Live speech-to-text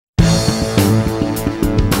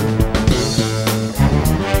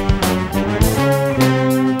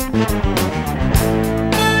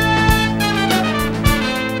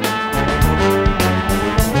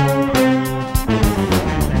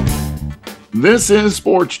This is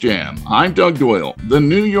Sports Jam. I'm Doug Doyle. The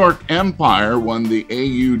New York Empire won the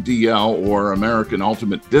AUDL, or American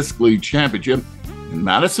Ultimate Disc League Championship, in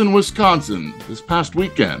Madison, Wisconsin this past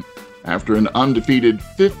weekend after an undefeated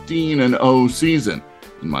 15-0 season.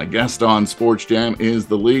 And my guest on Sports Jam is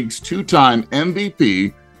the league's two-time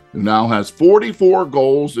MVP, who now has 44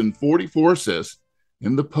 goals and 44 assists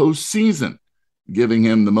in the postseason, giving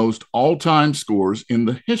him the most all-time scores in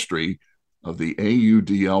the history of the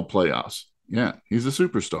AUDL playoffs. Yeah, he's a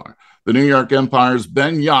superstar. The New York Empire's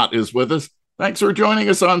Ben Jagt is with us. Thanks for joining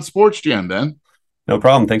us on Sports Jam, Ben. No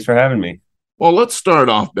problem. Thanks for having me. Well, let's start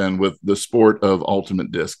off, Ben, with the sport of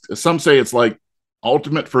ultimate disc. Some say it's like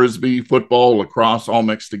ultimate frisbee, football, lacrosse, all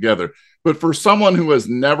mixed together. But for someone who has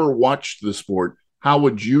never watched the sport, how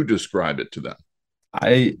would you describe it to them?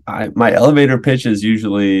 My elevator pitch is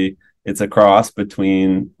usually it's a cross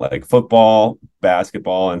between like football,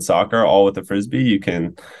 basketball, and soccer, all with the frisbee. You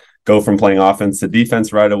can go from playing offense to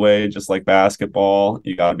defense right away, just like basketball.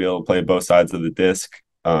 You got to be able to play both sides of the disc,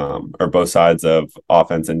 or both sides of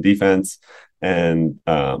offense and defense, and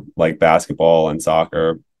like basketball and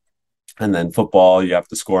soccer. And then football, you have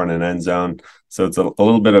to score in an end zone. So it's a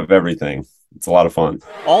little bit of everything. It's a lot of fun.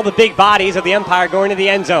 All the big bodies of the Empire going to the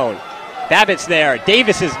end zone. Babbitt's there,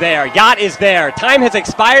 Davis is there, Yaught is there. Time has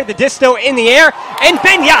expired, the disc though in the air, and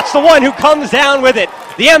Ben Jaugt's the one who comes down with it.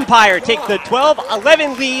 The Empire take the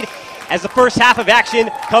 12-11 lead as the first half of action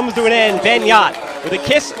comes to an end. Ben Jagt with a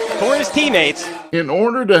kiss for his teammates. In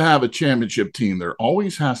order to have a championship team, there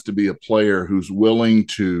always has to be a player who's willing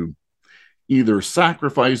to either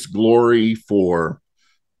sacrifice glory for,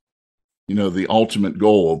 the ultimate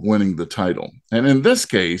goal of winning the title. And in this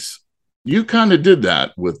case, you kind of did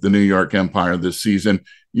that with the New York Empire this season.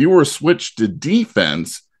 You were switched to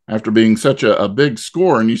defense after being such a big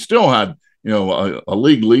scorer, and you still had, a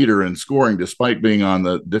league leader in scoring despite being on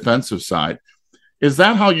the defensive side. Is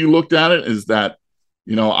that how you looked at it? Is that,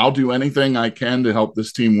 I'll do anything I can to help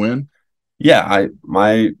this team win? Yeah,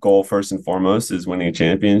 my goal first and foremost is winning a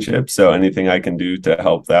championship. So anything I can do to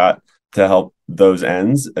help those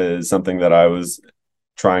ends is something that I was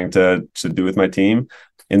trying to do with my team.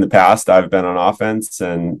 In the past, I've been on offense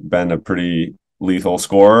and been a pretty lethal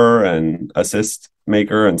scorer and assist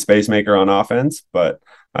maker and space maker on offense, but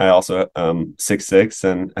I also 6'6"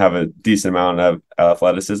 and have a decent amount of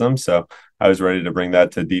athleticism. So I was ready to bring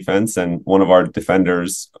that to defense. And one of our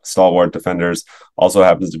defenders, stalwart defenders, also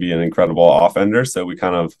happens to be an incredible offender. So we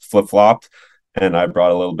kind of flip-flopped, and I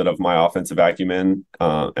brought a little bit of my offensive acumen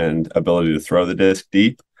and ability to throw the disc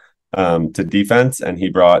deep to defense, and he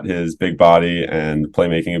brought his big body and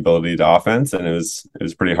playmaking ability to offense, and it was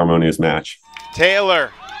a pretty harmonious match.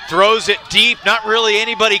 Taylor throws it deep, not really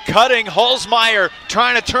anybody cutting. Holzmeyer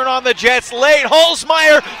trying to turn on the Jets late.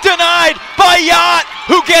 Holzmeyer denied by Yaught,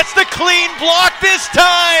 who gets the clean block this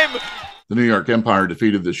time. The New York Empire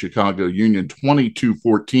defeated the Chicago Union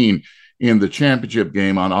 22-14 in the championship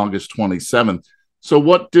game on August 27th. So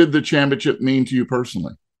what did the championship mean to you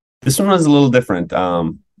personally? This one was a little different.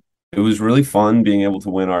 It was really fun being able to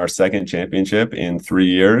win our second championship in 3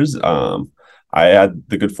 years. I had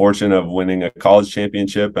the good fortune of winning a college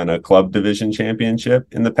championship and a club division championship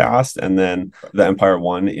in the past, and then the Empire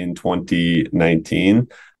won in 2019.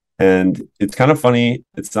 And it's kind of funny.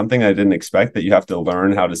 It's something I didn't expect, that you have to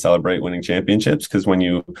learn how to celebrate winning championships, because when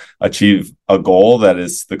you achieve a goal that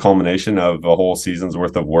is the culmination of a whole season's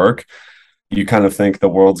worth of work, you kind of think the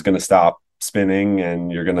world's going to stop spinning and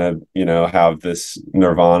you're going to, have this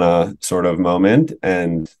nirvana sort of moment.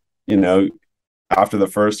 And, after the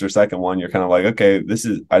first or second one, you're kind of like, okay,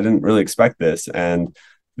 I didn't really expect this. And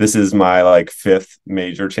this is my fifth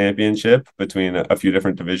major championship between a few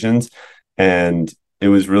different divisions. And it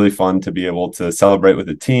was really fun to be able to celebrate with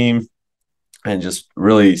the team and just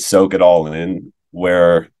really soak it all in,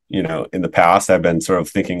 where, in the past I've been sort of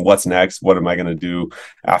thinking, what's next? What am I going to do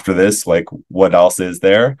after this? What else is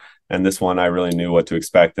there? And this one, I really knew what to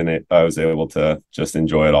expect, and I was able to just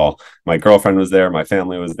enjoy it all. My girlfriend was there. My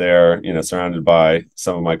family was there, surrounded by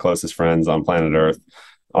some of my closest friends on planet Earth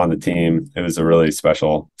on the team. It was a really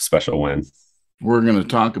special win. We're going to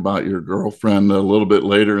talk about your girlfriend a little bit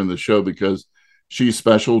later in the show, because she's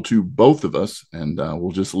special to both of us, and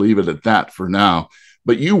we'll just leave it at that for now.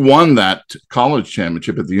 But you won that college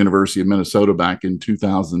championship at the University of Minnesota back in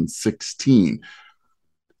 2016.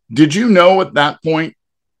 Did you know at that point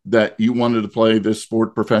that you wanted to play this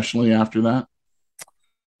sport professionally after that?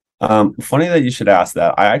 Funny that you should ask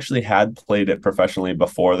that. I actually had played it professionally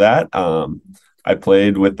before that. I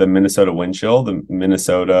played with the Minnesota Wind Chill, the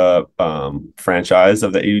Minnesota franchise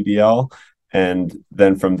of the AUDL. And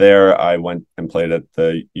then from there, I went and played at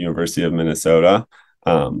the University of Minnesota.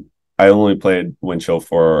 I only played wind chill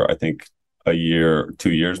for, I think, a year,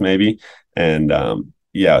 2 years maybe. And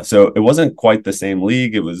so it wasn't quite the same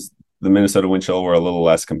league. It was the Minnesota wind chill were a little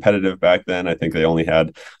less competitive back then. I think they only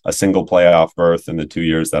had a single playoff berth in the 2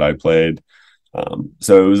 years that I played.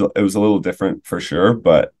 So it was a little different for sure.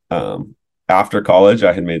 But after college,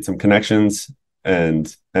 I had made some connections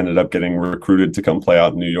and ended up getting recruited to come play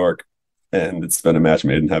out in New York. And it's been a match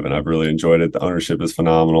made in heaven. I've really enjoyed it. The ownership is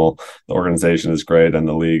phenomenal. The organization is great. And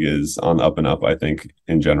the league is on the up and up, I think,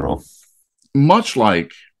 in general. Much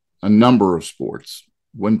like a number of sports,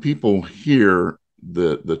 when people hear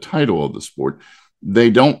the title of the sport, they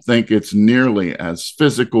don't think it's nearly as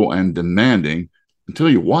physical and demanding until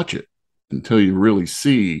you watch it, until you really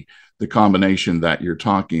see the combination that you're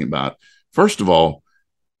talking about. First of all,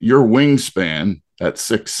 your wingspan at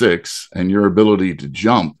 6'6" and your ability to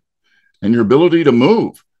jump and your ability to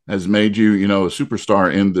move has made you, a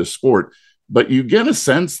superstar in this sport. But you get a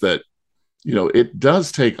sense that, it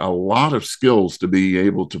does take a lot of skills to be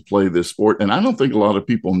able to play this sport. And I don't think a lot of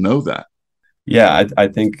people know that. Yeah, I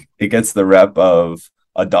think it gets the rep of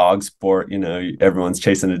a dog sport. Everyone's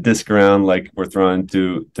chasing a disc around like we're throwing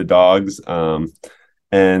to dogs.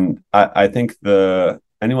 And I think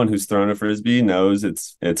anyone who's thrown a Frisbee knows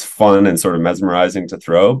it's fun and sort of mesmerizing to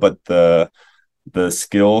throw, but the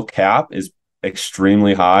skill cap is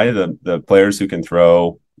extremely high. The players who can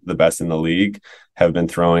throw the best in the league have been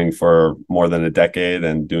throwing for more than a decade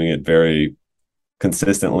and doing it very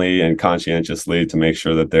consistently and conscientiously to make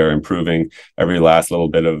sure that they're improving every last little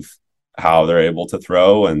bit of how they're able to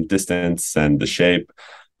throw and distance and the shape.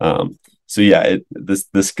 The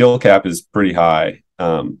skill cap is pretty high.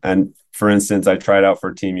 And for instance, I tried out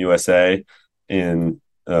for Team USA in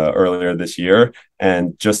earlier this year,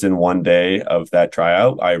 and just in one day of that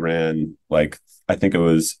tryout, I ran I think it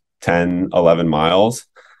was 10, 11 miles.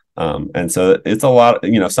 And so it's a lot,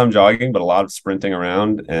 some jogging, but a lot of sprinting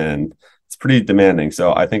around, and it's pretty demanding.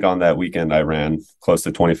 So I think on that weekend I ran close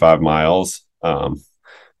to 25 miles,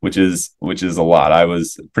 which is a lot. I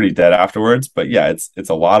was pretty dead afterwards, but yeah, it's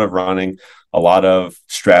a lot of running, a lot of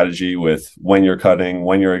strategy with when you're cutting,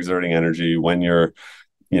 when you're exerting energy, when you're,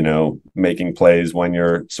 making plays, when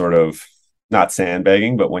you're sort of not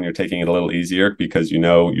sandbagging, but when you're taking it a little easier because you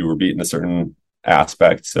were beating a certain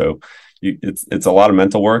aspect. So it's a lot of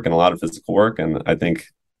mental work and a lot of physical work, and I think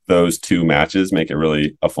those two matches make it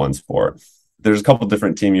really a fun sport. There's a couple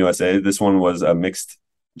different Team USA. This one was a mixed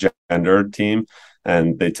gender team,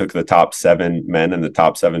 and they took the top 7 men and the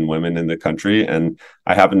top 7 women in the country. And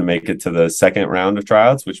I happened to make it to the second round of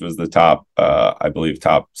tryouts, which was the top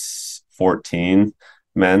 14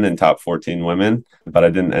 men and top 14 women. But I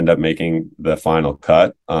didn't end up making the final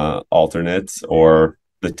cut, alternates or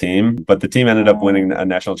the team. But the team ended up winning a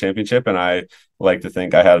national championship. And I like to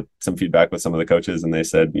think I had some feedback with some of the coaches, and they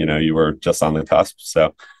said, you were just on the cusp.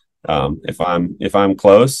 So if I'm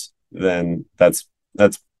close, then that's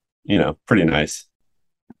pretty nice.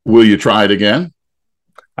 Will you try it again?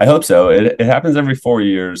 I hope so. It happens every 4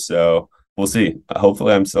 years, so we'll see.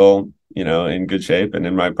 Hopefully I'm still, in good shape and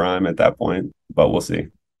in my prime at that point, but we'll see.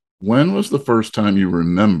 When was the first time you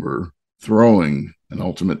remember throwing an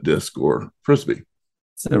ultimate disc or Frisbee?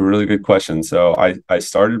 It's a really good question. So I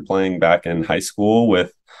started playing back in high school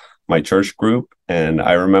with my church group, and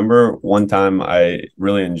I remember one time I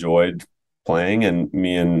really enjoyed playing, and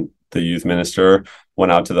me and the youth minister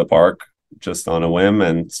went out to the park just on a whim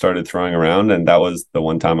and started throwing around. And that was the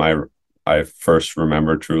one time I first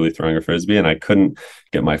remember truly throwing a Frisbee, and I couldn't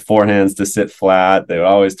get my forehands to sit flat. They would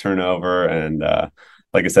always turn over. And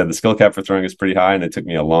like I said, the skill cap for throwing is pretty high, and it took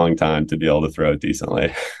me a long time to be able to throw it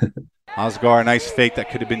decently. Osgar, a nice fake that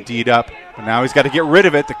could have been D'd up, but now he's got to get rid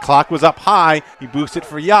of it. The clock was up high. He boosted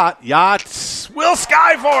for Yaught. Yaught will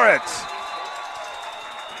sky for it.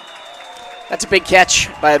 That's a big catch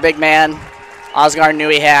by a big man. Osgar knew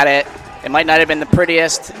he had it. It might not have been the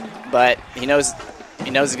prettiest, but he knows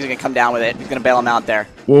he's going to come down with it. He's going to bail him out there.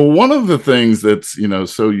 Well, one of the things that's,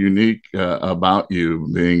 so unique about you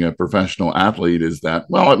being a professional athlete is that,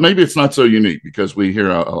 well, maybe it's not so unique because we hear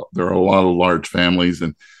there are a lot of large families,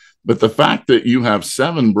 but the fact that you have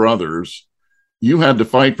 7 brothers, you had to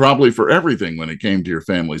fight probably for everything when it came to your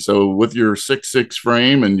family. So with your 6'6"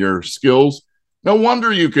 frame and your skills, no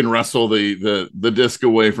wonder you can wrestle the disc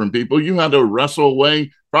away from people. You had to wrestle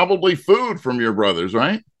away probably food from your brothers,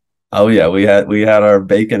 right? Oh yeah, we had our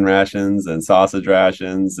bacon rations and sausage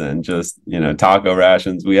rations and just taco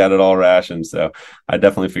rations. We had it all rationed. So I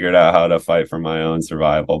definitely figured out how to fight for my own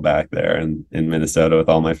survival back there in Minnesota with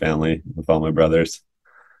all my family, with all my brothers.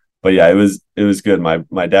 But yeah, it was good.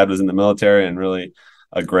 My dad was in the military and really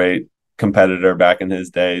a great competitor back in his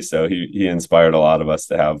day. So he inspired a lot of us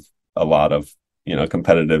to have a lot of,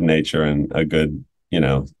 competitive nature and a good,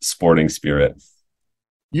 sporting spirit.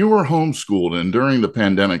 You were homeschooled, and during the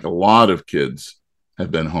pandemic, a lot of kids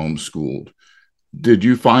have been homeschooled. Did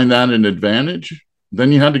you find that an advantage?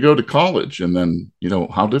 Then you had to go to college, and then,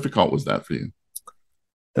 how difficult was that for you?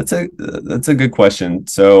 That's a good question.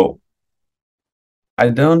 So I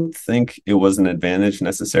don't think it was an advantage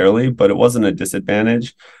necessarily, but it wasn't a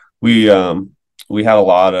disadvantage. We had a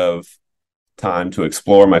lot of time to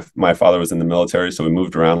explore. My father was in the military, so we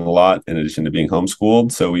moved around a lot in addition to being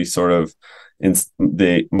homeschooled. So we sort of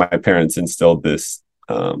my parents instilled this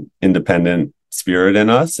independent spirit in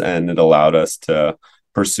us, and it allowed us to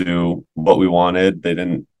pursue what we wanted. They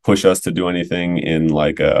didn't push us to do anything in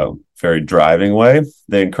like a very driving way.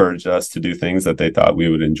 They encouraged us to do things that they thought we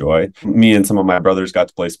would enjoy. Me and some of my brothers got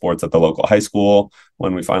to play sports at the local high school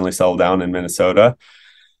when we finally settled down in Minnesota.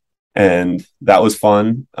 And that was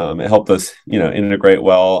fun. It helped us, integrate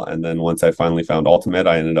well. And then once I finally found Ultimate,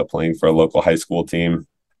 I ended up playing for a local high school team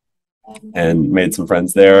and made some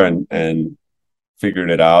friends there and figured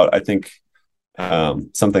it out. I think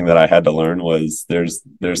something that I had to learn was there's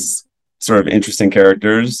sort of interesting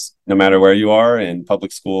characters no matter where you are, in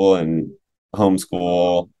public school and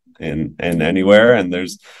homeschool and anywhere. And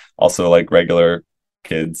there's also like regular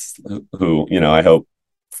kids who, I hope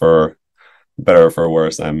for better or for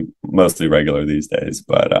worse, I'm mostly regular these days.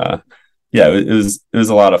 But it was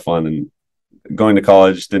a lot of fun, and going to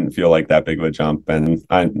college didn't feel like that big of a jump. And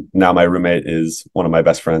now my roommate is one of my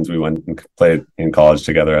best friends. We went and played in college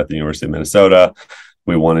together at the University of Minnesota.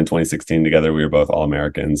 We won in 2016 together. We were both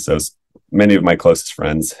All-Americans. So many of my closest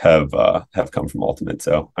friends have come from Ultimate.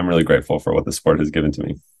 So I'm really grateful for what the sport has given to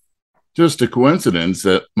me. Just a coincidence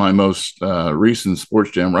that my most recent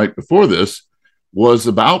Sports Jam right before this was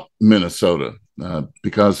about Minnesota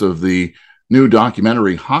because of the new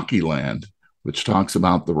documentary Hockeyland, which talks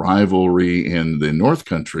about the rivalry in the North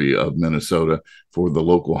Country of Minnesota for the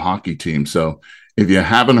local hockey team. So if you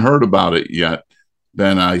haven't heard about it yet,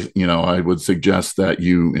 then I would suggest that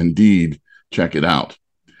you indeed check it out.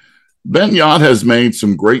 Ben Jagt has made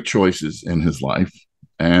some great choices in his life,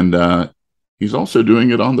 and he's also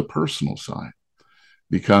doing it on the personal side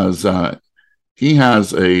because he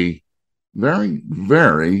has a very,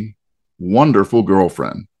 very wonderful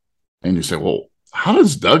girlfriend. And you say, well, how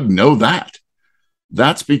does Doug know that?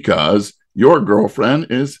 That's because your girlfriend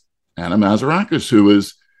is Anna Mazarakis, who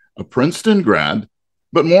is a Princeton grad,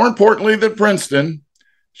 but more importantly than Princeton,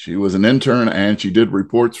 she was an intern and she did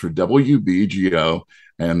reports for WBGO.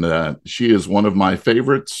 And she is one of my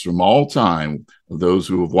favorites from all time of those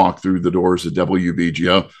who have walked through the doors of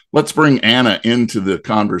WBGO. Let's bring Anna into the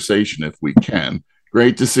conversation if we can.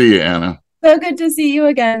 Great to see you, Anna. So good to see you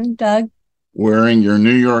again, Doug. Wearing your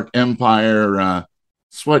New York Empire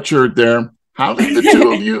sweatshirt there. How did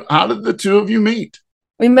the two of you meet?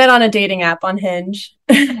 We met on a dating app on Hinge.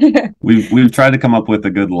 We've tried to come up with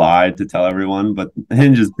a good lie to tell everyone, but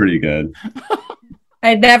Hinge is pretty good.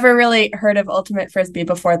 I'd never really heard of Ultimate Frisbee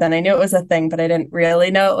before then. I knew it was a thing, but I didn't really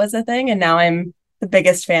know it was a thing. And now I'm the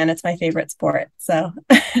biggest fan. It's my favorite sport. So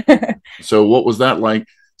what was that like,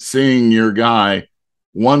 seeing your guy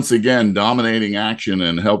once again dominating action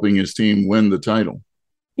and helping his team win the title?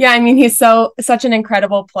 Yeah, I mean, he's such an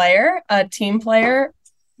incredible player, a team player,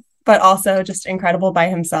 but also just incredible by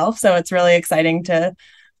himself. So it's really exciting to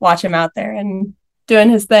watch him out there and doing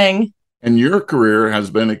his thing. And your career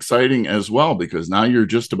has been exciting as well, because now you're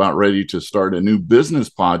just about ready to start a new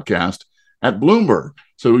business podcast at Bloomberg.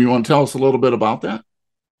 So you want to tell us a little bit about that?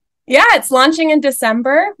 Yeah, it's launching in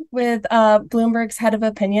December with Bloomberg's head of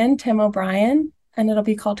opinion, Tim O'Brien, and it'll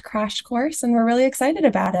be called Crash Course. And we're really excited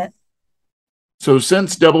about it. So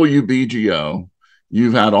since WBGO,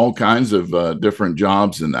 you've had all kinds of different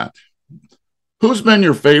jobs in that. Who's been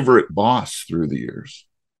your favorite boss through the years?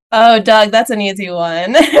 Oh, Doug, that's an easy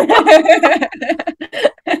one.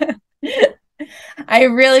 I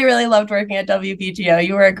really, really loved working at WBGO.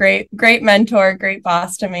 You were a great mentor, great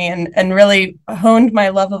boss to me, and really honed my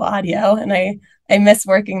love of audio. And I miss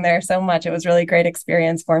working there so much. It was really a great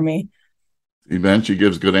experience for me. Ben, she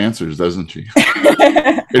gives good answers, doesn't she?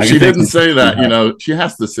 If she didn't say that, she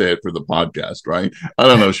has to say it for the podcast, right? I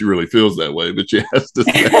don't know if she really feels that way, but she has to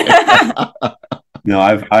say it. No,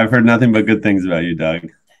 I've heard nothing but good things about you, Doug.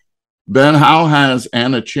 Ben, how has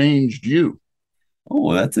Anna changed you?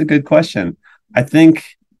 Oh, that's a good question. I think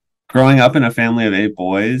growing up in a family of 8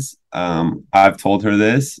 boys, I've told her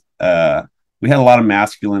this. We had a lot of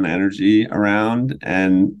masculine energy around,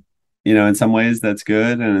 and in some ways that's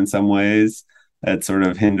good, and in some ways that sort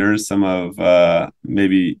of hinders some of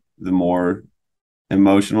maybe the more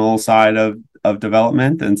emotional side of of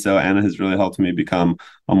development. And so Anna has really helped me become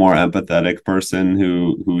a more empathetic person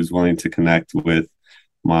who's willing to connect with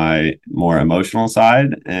my more emotional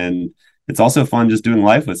side. And it's also fun just doing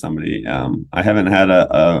life with somebody. I haven't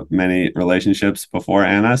had many relationships before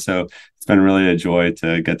Anna, so it's been really a joy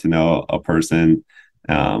to get to know a person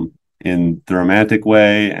in the romantic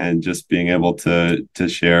way, and just being able to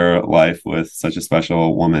share life with such a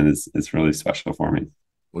special woman is really special for me.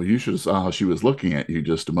 Well, you should have saw how she was looking at you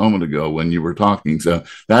just a moment ago when you were talking. So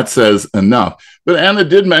that says enough. But Anna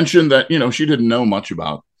did mention that, she didn't know much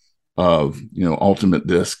about Ultimate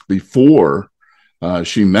Disc before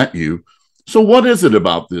she met you. So what is it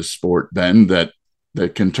about this sport, Ben, that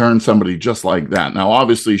can turn somebody just like that? Now,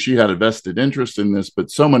 obviously, she had a vested interest in this, but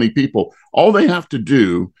so many people, all they have to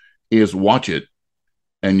do is watch it,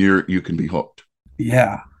 and you can be hooked.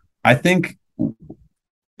 Yeah, I think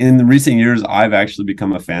in the recent years, I've actually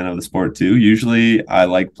become a fan of the sport too. Usually, I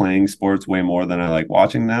like playing sports way more than I like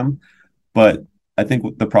watching them, but I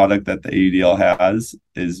think the product that the AUDL has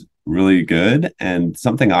is really good, and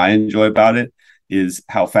something I enjoy about it is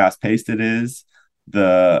how fast-paced it is.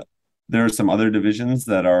 There are some other divisions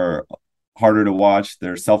that are harder to watch.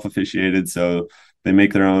 They're self-officiated, so they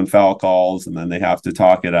make their own foul calls, and then they have to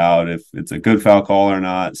talk it out if it's a good foul call or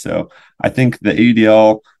not. So I think the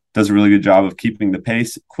AUDL does a really good job of keeping the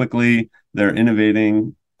pace quickly. They're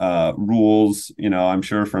innovating rules. I'm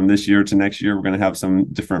sure from this year to next year, we're going to have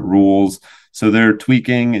some different rules. So they're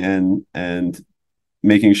tweaking and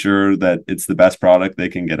making sure that it's the best product they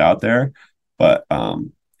can get out there. But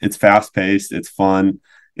it's fast-paced, it's fun,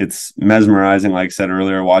 it's mesmerizing, like I said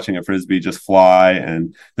earlier, watching a Frisbee just fly,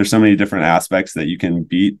 and there's so many different aspects that you can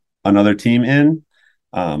beat another team in.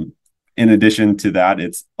 In addition to that,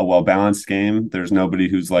 it's a well-balanced game. There's nobody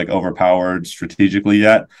who's like overpowered strategically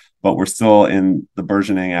yet, but we're still in the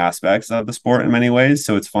burgeoning aspects of the sport in many ways.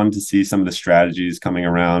 So it's fun to see some of the strategies coming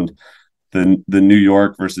around. The New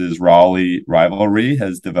York versus Raleigh rivalry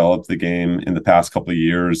has developed the game in the past couple of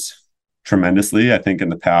years tremendously. I think in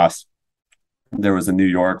the past there was a New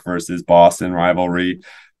York versus Boston rivalry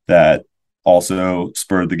that also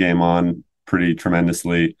spurred the game on pretty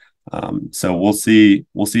tremendously. So we'll see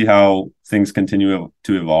how things continue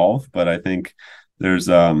to evolve, but I think there's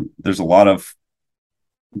a lot of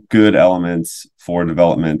good elements for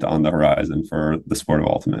development on the horizon for the sport of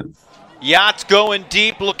ultimate. Yacht's going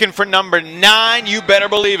deep, looking for number 9. You better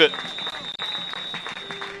believe it.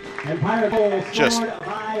 Just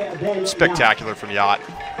spectacular from Yacht.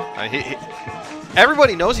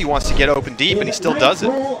 Everybody knows he wants to get open deep, and he still does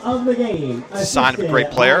it. It's a sign of a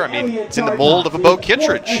great player. I mean, it's in the mold of a Bo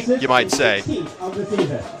Kittredge, you might say.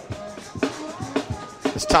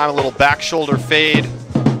 This time a little back shoulder fade.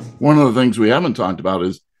 One of the things we haven't talked about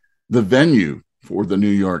is the venue for the New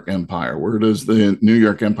York Empire. Where does the New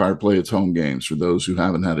York Empire play its home games, for those who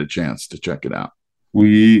haven't had a chance to check it out?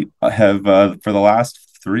 We have, for the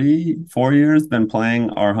last 3-4 years, been playing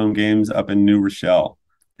our home games up in New Rochelle.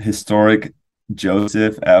 Historic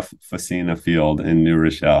Joseph F. Facina Field in New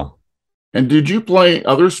Rochelle. And did you play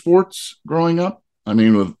other sports growing up? I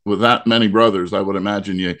mean, with that many brothers, I would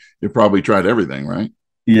imagine you probably tried everything, right?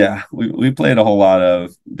 Yeah, we played a whole lot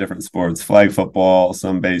of different sports, flag football,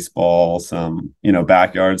 some baseball, some,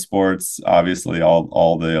 backyard sports, obviously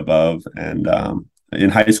all the above. And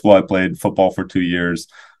in high school, I played football for 2 years.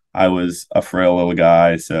 I was a frail little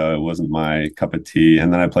guy, so it wasn't my cup of tea.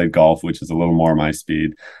 And then I played golf, which is a little more my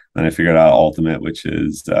speed. Then I figured out ultimate, which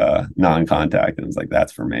is non-contact, and it was like,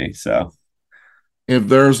 that's for me. So if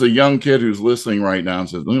there's a young kid who's listening right now and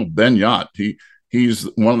says, Ben Jagt, he's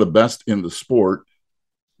one of the best in the sport,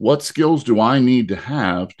 what skills do I need to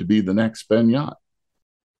have to be the next Ben Jagt?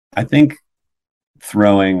 I think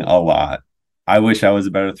throwing a lot. I wish I was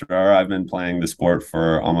a better thrower. I've been playing the sport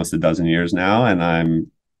for almost a dozen years now, and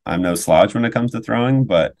I'm no slouch when it comes to throwing,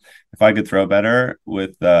 but if I could throw better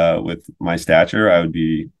with my stature, I would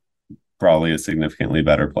be probably a significantly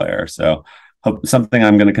better player. So something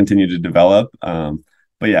I'm going to continue to develop.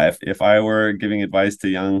 But yeah, if I were giving advice to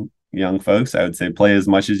young folks, I would say play as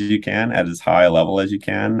much as you can at as high a level as you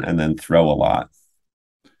can, and then throw a lot.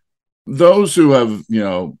 Those who have,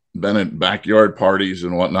 been at backyard parties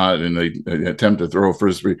and whatnot, and they attempt to throw a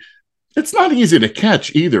Frisbee, it's not easy to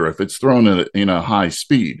catch either if it's thrown in a high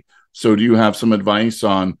speed. So do you have some advice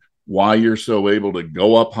on why you're so able to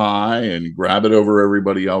go up high and grab it over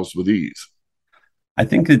everybody else with ease? I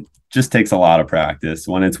think it just takes a lot of practice.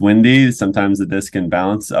 When it's windy, sometimes the disc can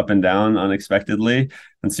bounce up and down unexpectedly.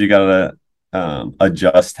 And so you got to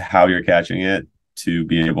adjust how you're catching it to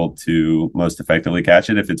be able to most effectively catch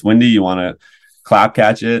it. If it's windy, you want to clap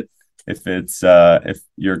catch it. if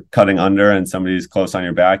you're cutting under and somebody's close on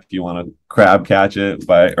your back, you want to crab catch it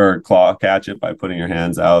or claw catch it by putting your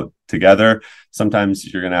hands out together. Sometimes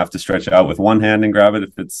you're going to have to stretch out with one hand and grab it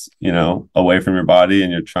if it's, away from your body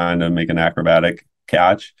and you're trying to make an acrobatic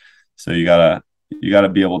catch. So you gotta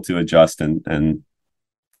be able to adjust and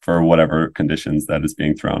for whatever conditions that is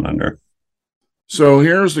being thrown under. So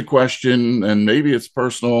here's the question, and maybe it's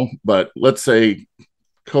personal, but let's say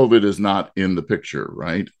COVID is not in the picture,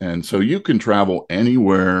 right? And so you can travel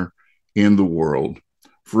anywhere in the world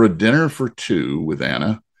for a dinner for two with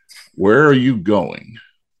Anna. Where are you going?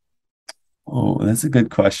 Oh, that's a good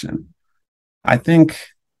question. I think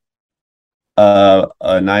a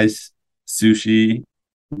nice sushi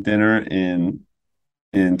dinner in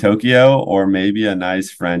Tokyo, or maybe a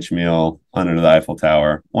nice French meal under the Eiffel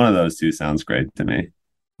Tower. One of those two sounds great to me.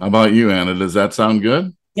 How about you, Anna? Does that sound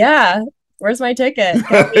good? Yeah. Where's my ticket?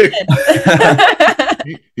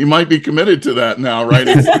 He might be committed to that now, right?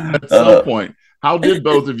 At some point. How did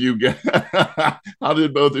both of you get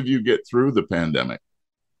through the pandemic?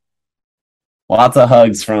 Lots of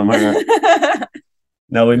hugs from her.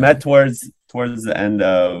 No, we met towards the end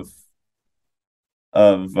of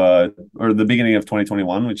or the beginning of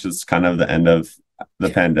 2021, which is kind of the end of the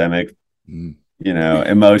pandemic,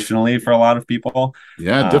 emotionally for a lot of people.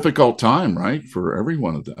 Yeah, difficult time, right? For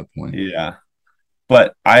everyone at that point. Yeah.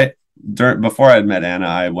 But before I met Anna,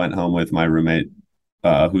 I went home with my roommate,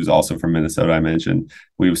 who's also from Minnesota. I mentioned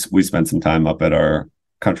we spent some time up at our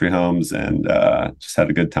country homes and just had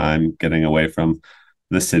a good time getting away from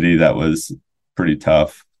the city that was pretty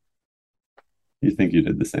tough. You think you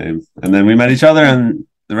did the same. And then we met each other and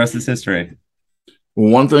the rest is history.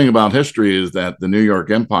 Well, one thing about history is that the New York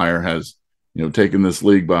Empire has, taken this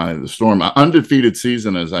league by the storm. An undefeated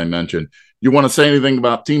season, as I mentioned. You want to say anything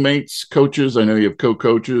about teammates, coaches? I know you have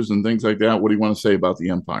co-coaches and things like that. What do you want to say about the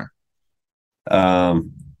Empire?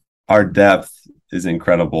 Our depth is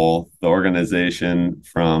incredible. The organization,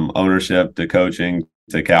 from ownership to coaching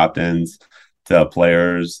to captains to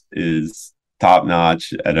players, is top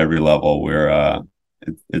notch at every level.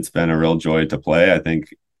 It's been a real joy to play. I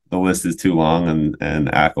think the list is too long and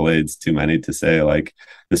accolades too many to say like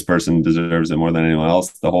this person deserves it more than anyone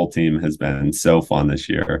else. The whole team has been so fun this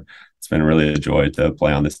year. It's been really a joy to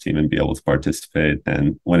play on this team and be able to participate,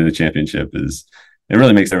 and winning a championship it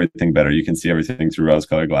really makes everything better. You can see everything through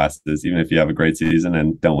rose-colored glasses. Even if you have a great season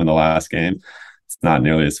and don't win the last game, it's not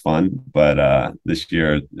nearly as fun. But this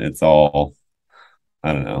year it's all,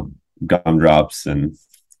 I don't know, gumdrops and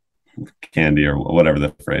candy or whatever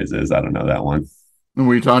the phrase is. I don't know that one. And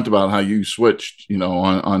we talked about how you switched,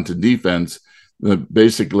 onto defense.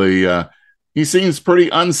 Basically, he seems pretty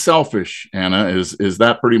unselfish, Anna. Is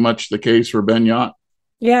that pretty much the case for Ben Jagt?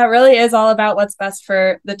 Yeah, it really is all about what's best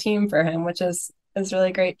for the team for him, which is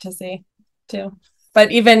really great to see too.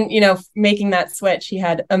 But even, making that switch, he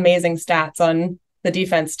had amazing stats on the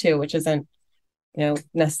defense too, which isn't,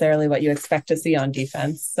 necessarily what you expect to see on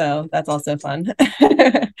defense. So that's also fun.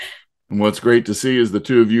 And what's great to see is the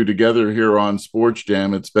two of you together here on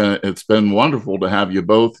SportsJam. It's been wonderful to have you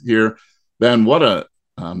both here. Ben, what an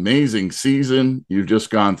amazing season you've just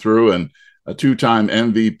gone through, and a two-time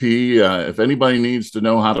MVP. If anybody needs to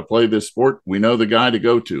know how to play this sport, we know the guy to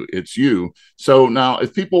go to. It's you. So now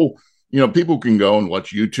if people can go and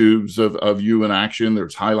watch YouTubes of you in action.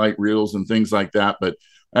 There's highlight reels and things like that. But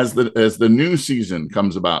as the new season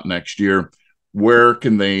comes about next year, where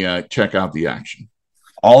can they check out the action?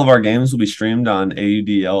 All of our games will be streamed on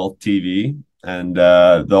AUDL TV, and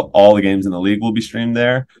all the games in the league will be streamed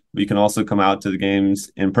there. We can also come out to the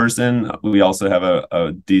games in person. We also have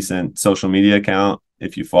a decent social media account.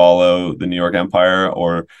 If you follow the New York Empire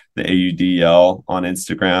or the AUDL on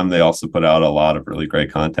Instagram, they also put out a lot of really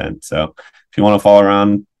great content. So if you want to follow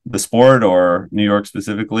around the sport or New York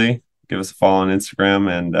specifically, give us a follow on Instagram,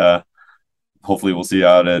 and hopefully we'll see you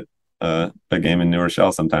out at a game in New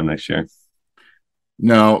Rochelle sometime next year.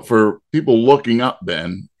 Now, for people looking up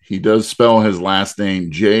Ben, he does spell his last name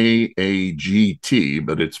Jagt,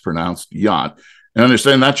 but it's pronounced Yacht. And I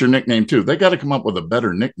understand that's your nickname too. They got to come up with a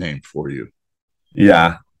better nickname for you.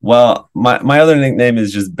 Yeah. Well, my other nickname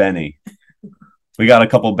is just Benny. We got a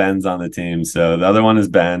couple Bens on the team, so the other one is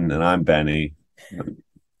Ben, and I'm Benny.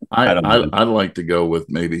 I'd like to go with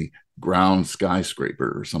maybe Ground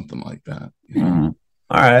Skyscraper or something like that.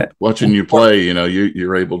 All right. Watching you play,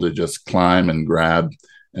 you're able to just climb and grab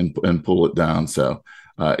and pull it down. So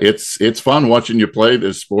it's fun watching you play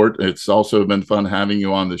this sport. It's also been fun having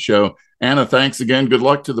you on the show. Anna, thanks again. Good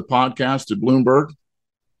luck to the podcast at Bloomberg.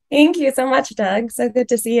 Thank you so much, Doug. So good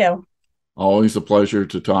to see you. Always a pleasure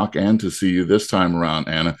to talk and to see you this time around,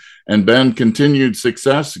 Anna. And Ben, continued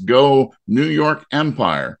success. Go New York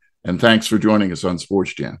Empire. And thanks for joining us on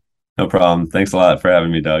Sports Jam. No problem. Thanks a lot for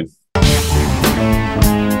having me, Doug.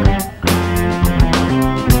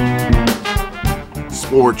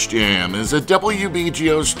 Sports Jam is a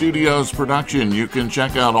WBGO Studios production. You can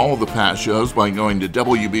check out all the past shows by going to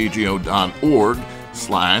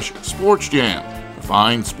wbgo.org/sportsjam.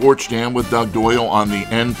 Find Sports Jam with Doug Doyle on the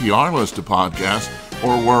NPR list of podcasts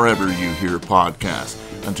or wherever you hear podcasts.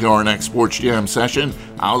 Until our next Sports Jam session,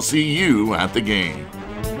 I'll see you at the game.